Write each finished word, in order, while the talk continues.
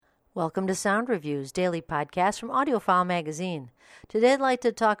Welcome to Sound Reviews, daily podcast from AudioFile magazine. Today I'd like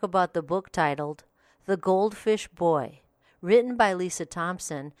to talk about the book titled The Goldfish Boy, written by Lisa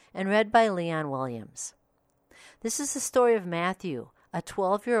Thompson and read by Leon Williams. This is the story of Matthew, a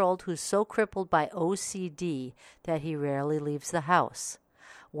 12-year-old who's so crippled by OCD that he rarely leaves the house.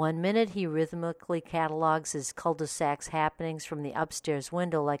 One minute he rhythmically catalogs his cul-de-sac's happenings from the upstairs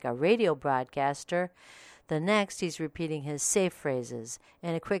window like a radio broadcaster. The next, he's repeating his safe phrases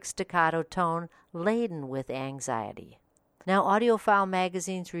in a quick staccato tone laden with anxiety. Now, AudioFile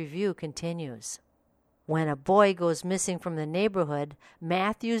magazine's review continues. When a boy goes missing from the neighborhood,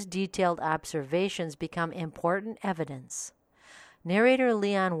 Matthew's detailed observations become important evidence. Narrator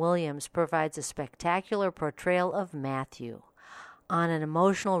Leon Williams provides a spectacular portrayal of Matthew. On an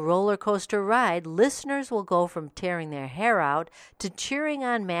emotional roller coaster ride, listeners will go from tearing their hair out to cheering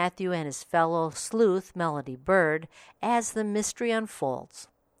on Matthew and his fellow sleuth, Melody Bird, as the mystery unfolds.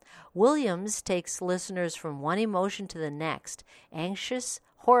 Williams takes listeners from one emotion to the next, anxious,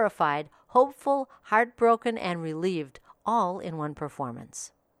 horrified, hopeful, heartbroken, and relieved, all in one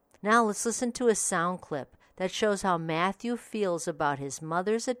performance. Now let's listen to a sound clip that shows how Matthew feels about his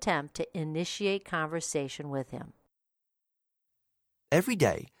mother's attempt to initiate conversation with him. Every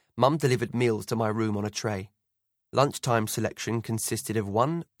day, Mum delivered meals to my room on a tray. Lunchtime selection consisted of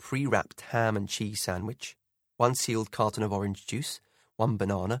one pre-wrapped ham and cheese sandwich, one sealed carton of orange juice, one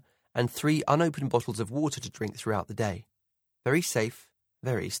banana, and 3 unopened bottles of water to drink throughout the day. Very safe,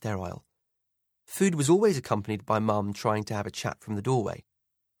 very sterile. Food was always accompanied by Mum trying to have a chat from the doorway.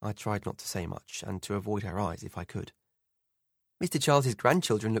 I tried not to say much and to avoid her eyes if I could. Mr. Charles's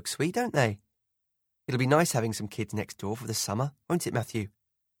grandchildren look sweet, don't they? It'll be nice having some kids next door for the summer, won't it, Matthew?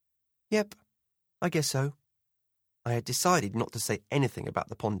 Yep, I guess so. I had decided not to say anything about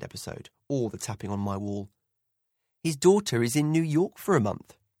the pond episode or the tapping on my wall. His daughter is in New York for a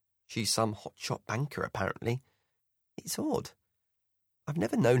month. She's some hotshot banker, apparently. It's odd. I've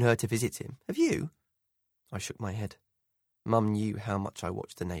never known her to visit him. Have you? I shook my head. Mum knew how much I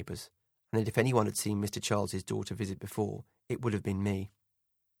watched The Neighbours, and that if anyone had seen Mr. Charles's daughter visit before, it would have been me.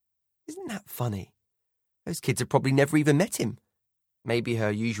 Isn't that funny? Those kids have probably never even met him. Maybe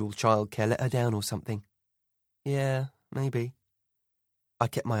her usual childcare let her down or something. Yeah, maybe. I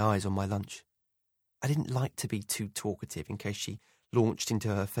kept my eyes on my lunch. I didn't like to be too talkative in case she launched into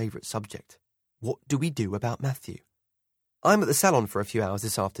her favourite subject. What do we do about Matthew? I'm at the salon for a few hours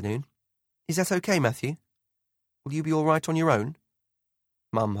this afternoon. Is that okay, Matthew? Will you be all right on your own?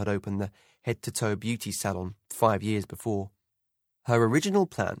 Mum had opened the head-to-toe beauty salon 5 years before. Her original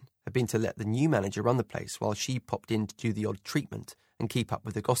plan had been to let the new manager run the place while she popped in to do the odd treatment and keep up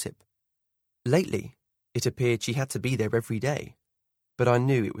with the gossip. Lately, it appeared she had to be there every day, but I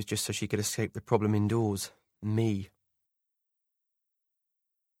knew it was just so she could escape the problem indoors, me.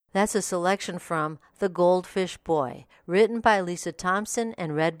 That's a selection from The Goldfish Boy, written by Lisa Thompson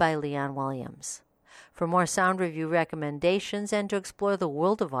and read by Leon Williams. For more sound review recommendations and to explore the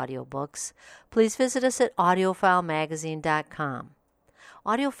world of audiobooks, please visit us at audiofilemagazine.com.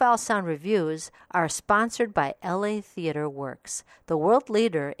 AudioFile Sound Reviews are sponsored by LA Theater Works, the world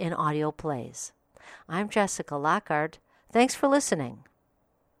leader in audio plays. I'm Jessica Lockhart. Thanks for listening.